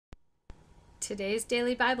Today's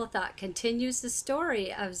daily Bible thought continues the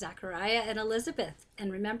story of Zechariah and Elizabeth. And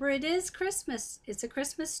remember, it is Christmas. It's a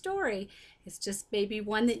Christmas story. It's just maybe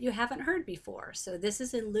one that you haven't heard before. So this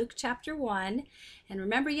is in Luke chapter 1. And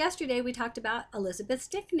remember, yesterday we talked about Elizabeth's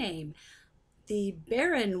nickname, the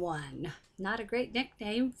barren one. Not a great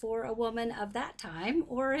nickname for a woman of that time,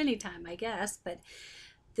 or any time, I guess. But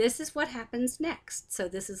this is what happens next. So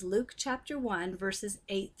this is Luke chapter 1, verses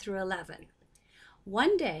 8 through 11.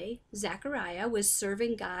 One day, Zechariah was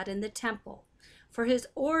serving God in the temple, for his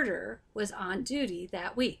order was on duty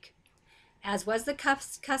that week. As was the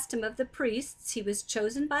custom of the priests, he was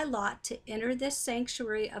chosen by lot to enter this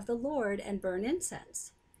sanctuary of the Lord and burn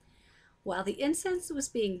incense. While the incense was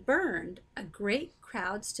being burned, a great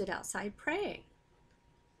crowd stood outside praying.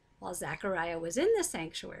 While Zechariah was in the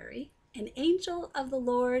sanctuary, an angel of the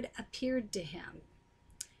Lord appeared to him,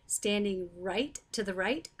 standing right to the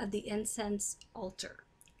right of the incense altar.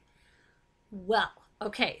 Well,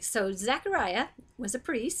 okay, so Zechariah was a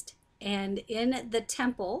priest, and in the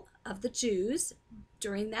temple of the Jews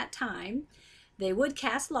during that time, they would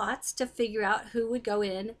cast lots to figure out who would go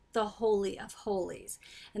in the Holy of Holies.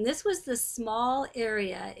 And this was the small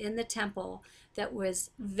area in the temple that was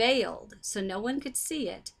veiled, so no one could see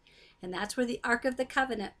it. And that's where the Ark of the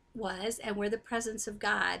Covenant was, and where the presence of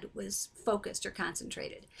God was focused or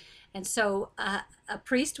concentrated. And so a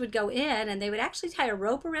priest would go in, and they would actually tie a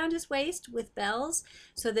rope around his waist with bells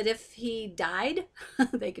so that if he died,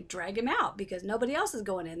 they could drag him out, because nobody else is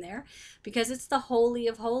going in there, because it's the Holy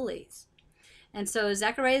of Holies. And so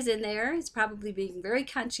Zechariah is in there. He's probably being very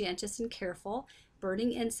conscientious and careful,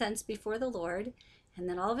 burning incense before the Lord. And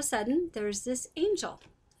then all of a sudden, there's this angel.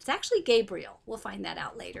 It's actually Gabriel. We'll find that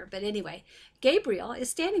out later. But anyway, Gabriel is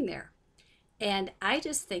standing there. And I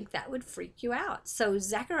just think that would freak you out. So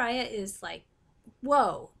Zechariah is like,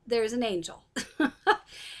 whoa, there's an angel.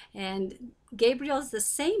 And Gabriel is the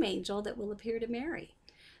same angel that will appear to Mary.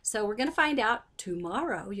 So we're going to find out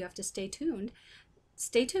tomorrow. You have to stay tuned.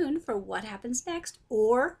 Stay tuned for what happens next,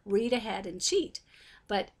 or read ahead and cheat.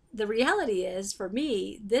 But the reality is, for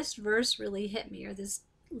me, this verse really hit me, or this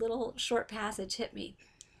little short passage hit me.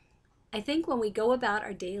 I think when we go about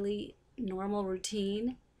our daily normal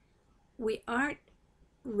routine, we aren't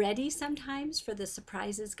ready sometimes for the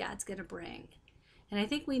surprises God's going to bring. And I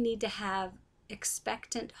think we need to have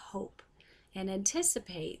expectant hope and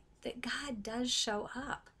anticipate that God does show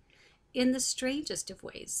up in the strangest of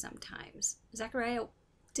ways sometimes. Zechariah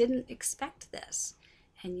didn't expect this,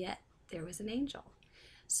 and yet there was an angel.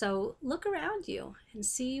 So look around you and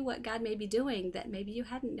see what God may be doing that maybe you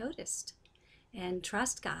hadn't noticed. And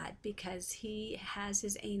trust God, because he has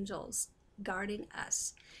his angels guarding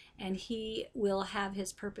us, and he will have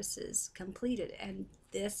his purposes completed. And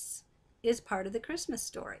this is part of the Christmas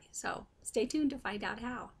story. So stay tuned to find out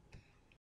how.